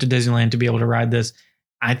a trip to Disneyland to be able to ride this.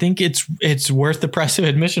 I think it's worth the price of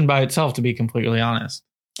admission by itself, to be completely honest.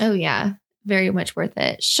 Oh, yeah. Very much worth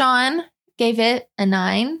it. Sean gave it a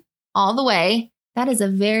 9 all the way. That is a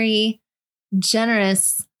very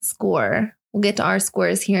generous score. We'll get to our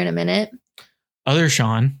scores here in a minute. Other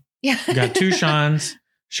Sean. Yeah. We got two Seans,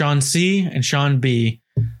 Sean C and Sean B.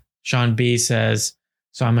 Sean B says,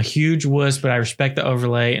 so I'm a huge wuss, but I respect the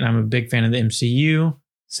overlay and I'm a big fan of the MCU.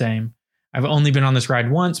 Same. I've only been on this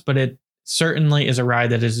ride once, but it certainly is a ride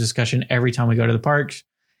that is discussion every time we go to the parks.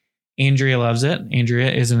 Andrea loves it.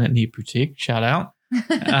 Andrea is in a neat boutique. Shout out.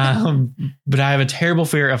 But I have a terrible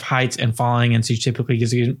fear of heights and falling, and she typically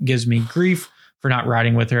gives me grief for not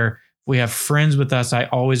riding with her. If we have friends with us, I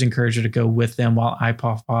always encourage her to go with them while I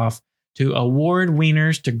pop off to Award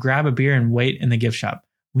Wieners to grab a beer and wait in the gift shop.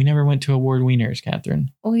 We never went to Award Wieners, Catherine.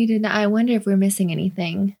 We did not. I wonder if we're missing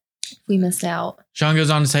anything. If we missed out. Sean goes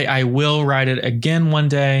on to say, I will ride it again one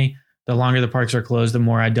day. The longer the parks are closed, the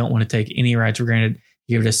more I don't want to take any rides for granted.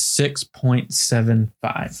 Give it a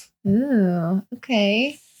 6.75. Ooh,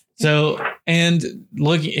 okay. So, and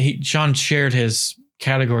look, Sean shared his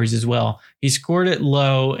categories as well. He scored it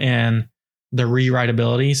low in the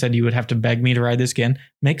re-rideability. He said you would have to beg me to ride this again.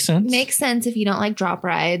 Makes sense. Makes sense if you don't like drop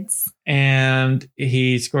rides. And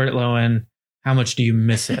he scored it low in how much do you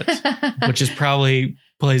miss it, which is probably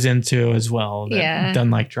plays into as well. Yeah.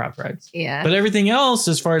 Doesn't like drop rides. Yeah. But everything else,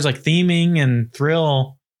 as far as like theming and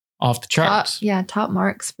thrill, off the charts. Top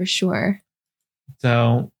marks for sure.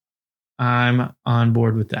 So I'm on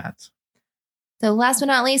board with that. So last but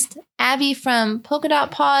not least, Abby from Polka Dot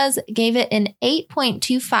Paws gave it an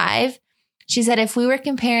 8.25. She said if we were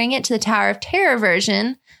comparing it to the Tower of Terror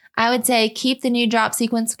version, I would say keep the new drop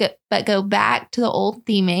sequence, but go back to the old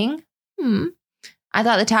theming. I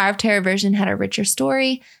thought the Tower of Terror version had a richer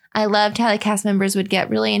story. I loved how the cast members would get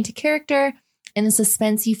really into character and the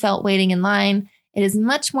suspense you felt waiting in line. It is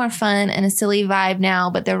much more fun and a silly vibe now,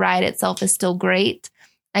 but the ride itself is still great.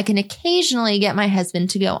 I can occasionally get my husband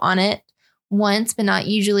to go on it once, but not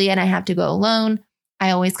usually, and I have to go alone.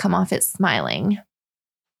 I always come off it smiling.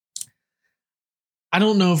 I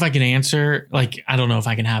don't know if I can answer, I don't know if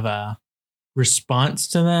I can have a response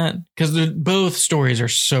to that, because both stories are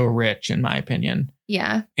so rich, in my opinion.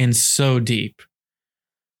 Yeah. And so deep.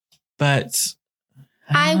 But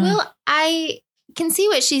I can see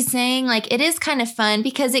what she's saying. It is kind of fun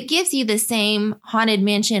because it gives you the same Haunted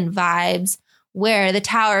Mansion vibes where the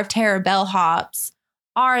Tower of Terror bellhops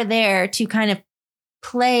are there to kind of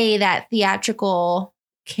play that theatrical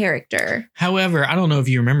character. However, I don't know if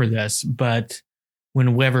you remember this, but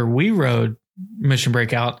whenever we rode Mission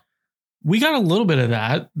Breakout, we got a little bit of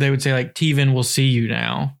that. They would say Teven will see you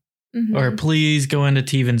now, or please go into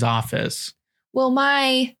Teven's office. Well,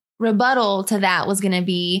 my rebuttal to that was going to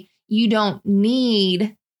be, you don't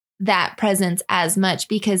need that presence as much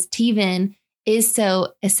because Teven is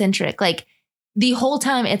so eccentric. The whole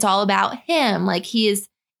time it's all about him. It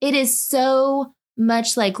is so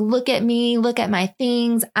much look at me, look at my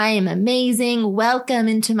things. I am amazing. Welcome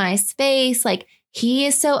into my space. He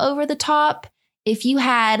is so over the top. If you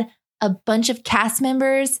had a bunch of cast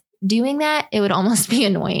members doing that, it would almost be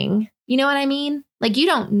annoying. You know what I mean? You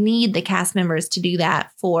don't need the cast members to do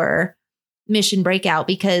that for Mission Breakout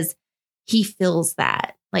because he feels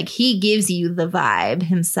that. He gives you the vibe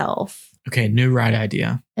himself. Okay, new ride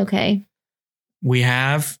idea. Okay. We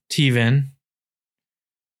have Teven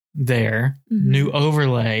there, new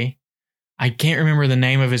overlay. I can't remember the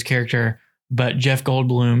name of his character, but Jeff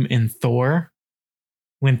Goldblum in Thor.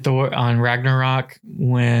 When Thor on Ragnarok,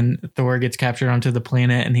 when Thor gets captured onto the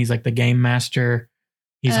planet and he's the game master,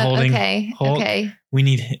 he's holding Hulk. Okay. We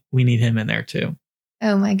need him in there too.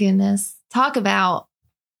 Oh my goodness. Talk about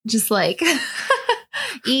just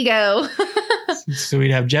ego. So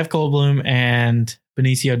we'd have Jeff Goldblum and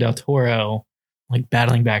Benicio del Toro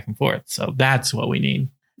battling back and forth. So that's what we need.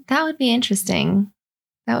 That would be interesting.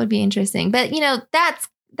 But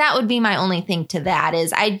that would be my only thing to that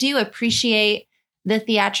is I do appreciate the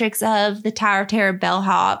theatrics of the Tower of Terror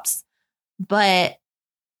bellhops, but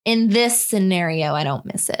in this scenario, I don't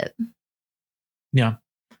miss it. Yeah.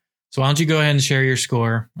 So why don't you go ahead and share your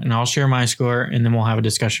score and I'll share my score and then we'll have a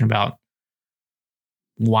discussion about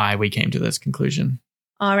why we came to this conclusion.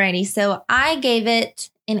 Alrighty. So I gave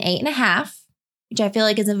it an 8.5, which I feel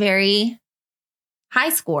is a very high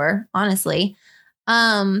score, honestly.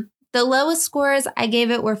 The lowest scores I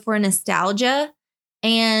gave it were for nostalgia,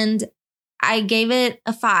 and I gave it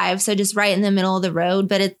a 5. So just right in the middle of the road,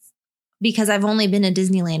 but it's because I've only been to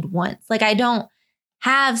Disneyland once. I don't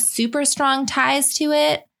have super strong ties to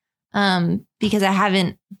it because I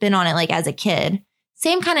haven't been on it as a kid.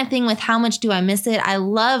 Same kind of thing with how much do I miss it. I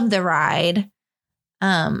love the ride.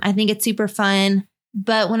 I think it's super fun.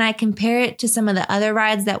 But when I compare it to some of the other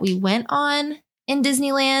rides that we went on in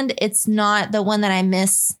Disneyland, it's not the one that I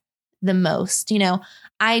miss the most.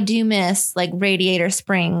 I do miss Radiator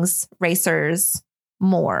Springs Racers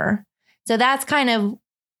more. So that's kind of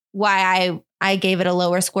why I gave it a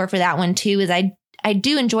lower score for that one too, is I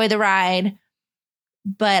do enjoy the ride,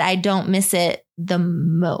 but I don't miss it the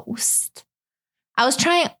most. I was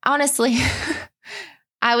trying, honestly,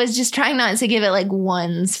 I was just trying not to give it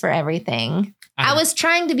ones for everything. I was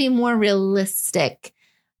trying to be more realistic.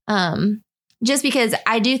 Just because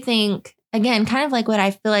I do think, again, kind of what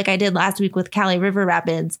I feel I did last week with Cali River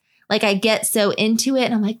Rapids. I get so into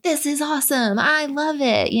it and I'm this is awesome. I love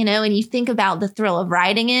it. And you think about the thrill of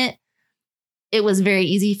riding it. It was very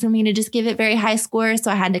easy for me to just give it very high scores.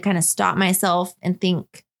 So I had to kind of stop myself and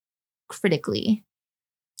think critically.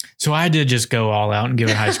 So I did just go all out and give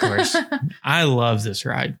it high scores. I love this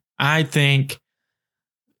ride. I think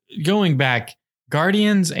going back,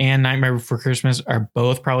 Guardians and Nightmare Before Christmas are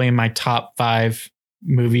both probably in my top 5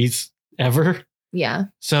 movies ever. Yeah.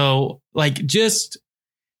 So just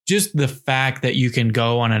the fact that you can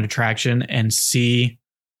go on an attraction and see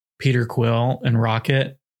Peter Quill and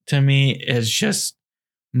Rocket to me is just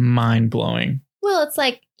mind blowing. Well, it's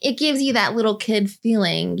it gives you that little kid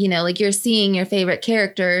feeling, you're seeing your favorite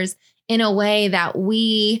characters in a way that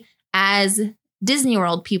we as Disney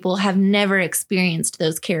World people have never experienced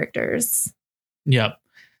those characters. Yep.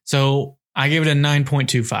 So I gave it a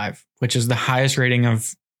 9.25, which is the highest rating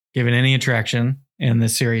of given any attraction in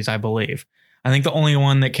this series, I believe. I think the only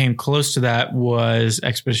one that came close to that was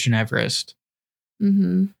Expedition Everest.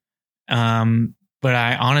 Mm-hmm. But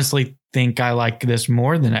I honestly think I like this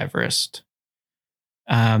more than Everest.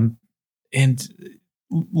 And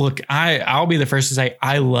look, I'll be the first to say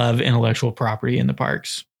I love intellectual property in the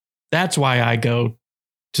parks. That's why I go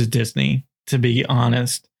to Disney, to be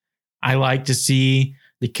honest. I like to see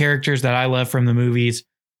the characters that I love from the movies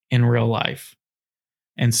in real life.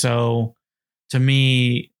 And so to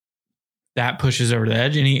me, that pushes over the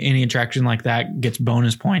edge. Any attraction like that gets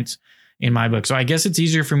bonus points in my book. So I guess it's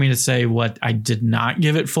easier for me to say what I did not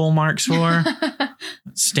give it full marks for.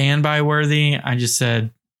 Standby worthy. I'd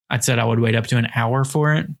said I would wait up to an hour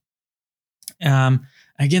for it.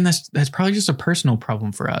 Again, that's probably just a personal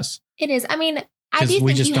problem for us. It is. I mean, I do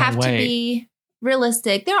think you have to be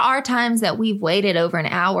realistic. There are times that we've waited over an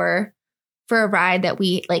hour for a ride that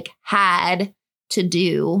we had to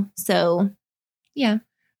do. So, yeah.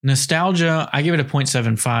 Nostalgia, I give it a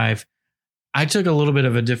 0.75. I took a little bit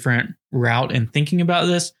of a different route in thinking about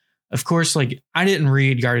this. Of course, I didn't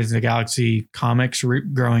read Guardians of the Galaxy comics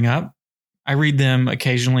growing up. I read them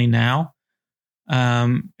occasionally now.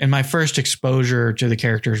 And my first exposure to the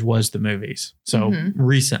characters was the movies. So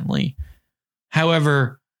recently.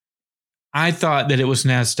 However, I thought that it was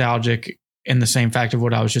nostalgic in the same fact of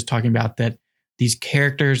what I was just talking about, that these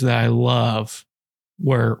characters that I love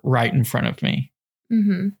were right in front of me.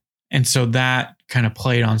 Mm-hmm. And so that kind of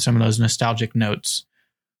played on some of those nostalgic notes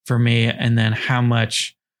for me. And then how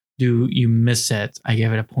much do you miss it? I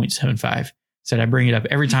gave it a 0.75. Said I bring it up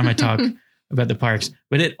every time I talk about the parks,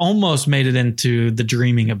 but it almost made it into the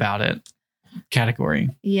dreaming about it category.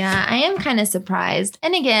 Yeah, I am kind of surprised.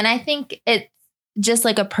 And again, I think it's just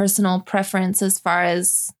a personal preference as far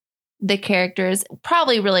as the characters.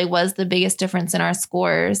 Probably really was the biggest difference in our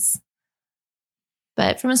scores.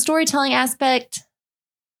 But from a storytelling aspect,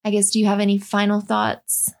 I guess, do you have any final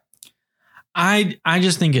thoughts? I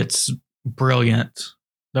just think it's brilliant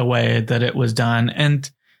the way that it was done.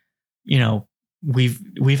 And,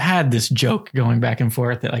 we've had this joke going back and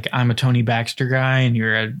forth that I'm a Tony Baxter guy and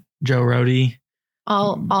you're a Joe Rohde.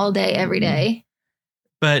 All day, every day.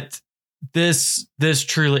 But this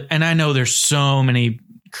truly, and I know there's so many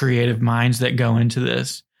creative minds that go into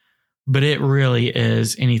this, but it really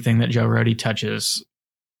is anything that Joe Rohde touches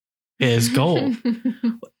is gold.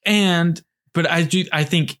 But I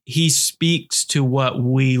think he speaks to what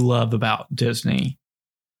we love about Disney,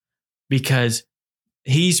 because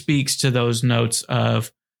he speaks to those notes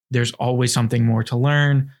of there's always something more to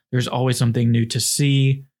learn. There's always something new to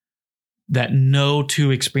see, that no two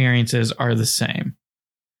experiences are the same.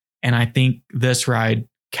 And I think this ride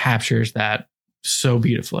captures that so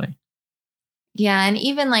beautifully. Yeah. And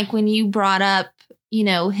even when you brought up,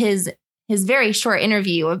 his very short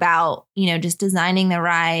interview about, just designing the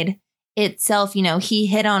ride itself, he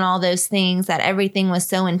hit on all those things, that everything was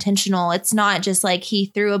so intentional. It's not just he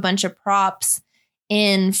threw a bunch of props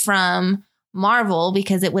in from Marvel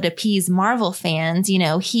because it would appease Marvel fans.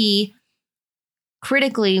 He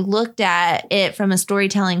critically looked at it from a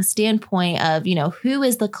storytelling standpoint of, who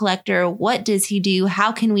is the collector? What does he do?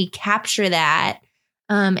 How can we capture that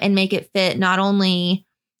and make it fit not only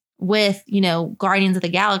with, Guardians of the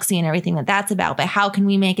Galaxy and everything that's about, but how can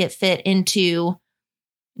we make it fit into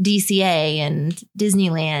DCA and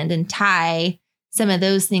Disneyland and tie some of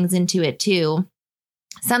those things into it too.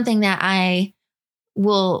 Something that I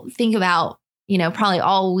will think about, probably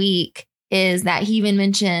all week is that he even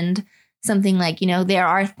mentioned something there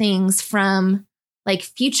are things from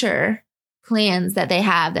future plans that they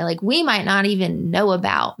have that we might not even know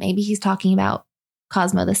about. Maybe he's talking about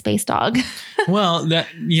Cosmo the space dog. Well, that,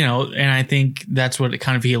 and I think that's what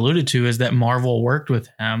he alluded to, is that Marvel worked with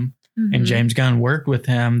him and James Gunn worked with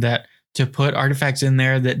him to put artifacts in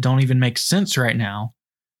there that don't even make sense right now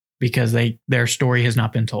because their story has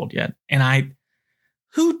not been told yet. And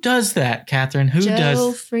who does that, Catherine?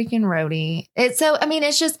 Joe freaking Rohde.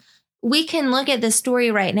 It's just, we can look at the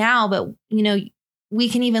story right now, but we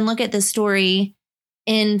can even look at the story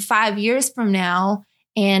in 5 years from now,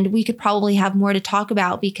 and we could probably have more to talk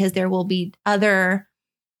about because there will be other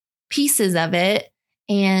pieces of it,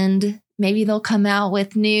 and maybe they'll come out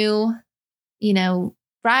with new,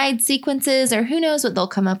 ride sequences, or who knows what they'll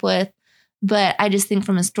come up with. But I just think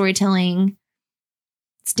from a storytelling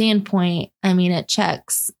standpoint, it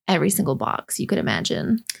checks every single box you could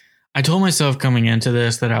imagine. I told myself coming into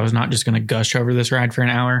this that I was not just going to gush over this ride for an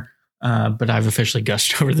hour, but I've officially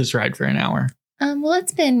gushed over this ride for an hour. Well,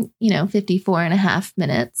 it's been, 54 and a half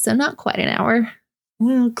minutes, so not quite an hour.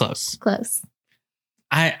 Well, close. Close.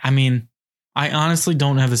 I honestly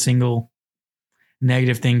don't have a single,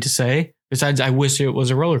 negative thing to say. Besides, I wish it was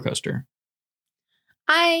a roller coaster.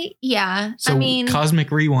 So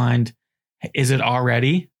Cosmic Rewind, is it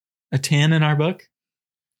already a 10 in our book?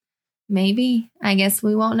 Maybe. I guess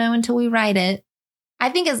we won't know until we write it. I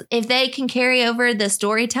think if they can carry over the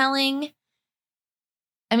storytelling,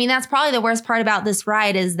 I mean, that's probably the worst part about this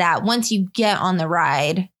ride is that once you get on the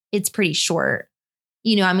ride, it's pretty short.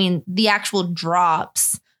 You know, I mean, the actual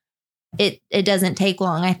drops, it doesn't take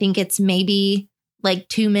long. I think it's maybe like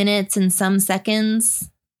 2 minutes and some seconds.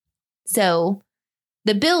 So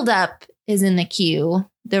the buildup is in the queue.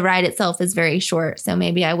 The ride itself is very short. So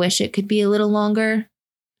maybe I wish it could be a little longer.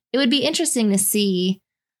 It would be interesting to see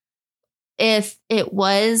if it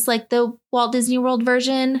was like the Walt Disney World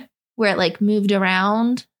version where it like moved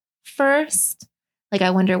around first. Like, I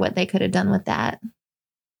wonder what they could have done with that.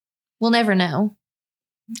 We'll never know.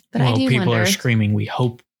 But I do people wonder. Are screaming, we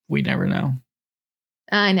hope we never know.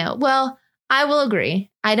 I know. Well, I will agree.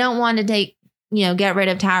 I don't want to get rid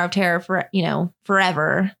of Tower of Terror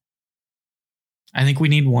forever. I think we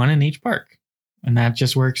need one in each park. And that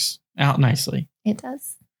just works out nicely. It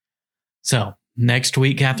does. So next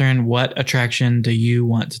week, Catherine, what attraction do you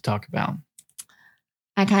want to talk about?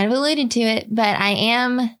 I kind of alluded to it, but I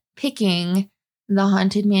am picking the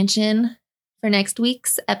Haunted Mansion for next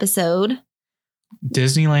week's episode.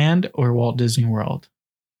 Disneyland or Walt Disney World?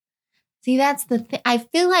 See, that's the thing. I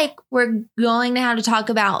feel like we're going to have to talk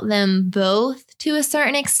about them both to a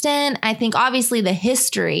certain extent. I think obviously the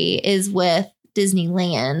history is with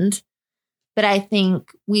Disneyland, but I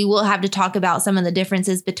think we will have to talk about some of the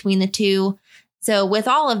differences between the two. So with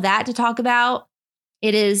all of that to talk about,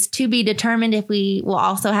 it is to be determined if we will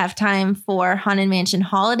also have time for Haunted Mansion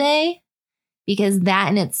Holiday, because that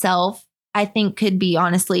in itself, I think could be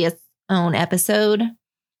honestly its own episode,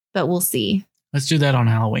 but we'll see. Let's do that on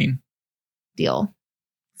Halloween. Deal.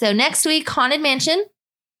 So next week, Haunted Mansion.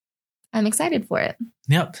 I'm excited for it.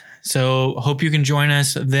 Yep. So hope you can join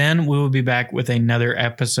us then. We will be back with another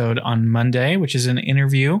episode on Monday, which is an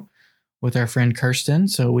interview with our friend Kirsten.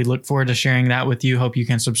 So we look forward to sharing that with you. Hope you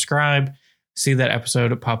can subscribe, see that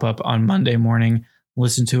episode pop up on Monday morning,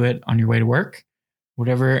 listen to it on your way to work,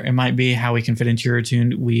 whatever it might be, how we can fit into your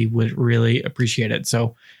routine. We would really appreciate it.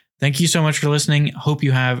 So thank you so much for listening. Hope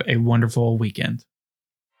you have a wonderful weekend.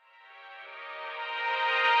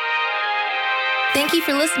 Thank you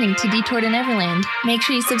for listening to Detour to Neverland. Make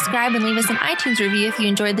sure you subscribe and leave us an iTunes review if you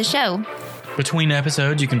enjoyed the show. Between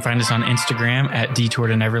episodes, you can find us on Instagram at Detour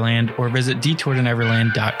to Neverland or visit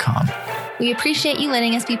detourtoneverland.com. We appreciate you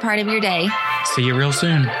letting us be part of your day. See you real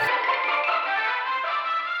soon.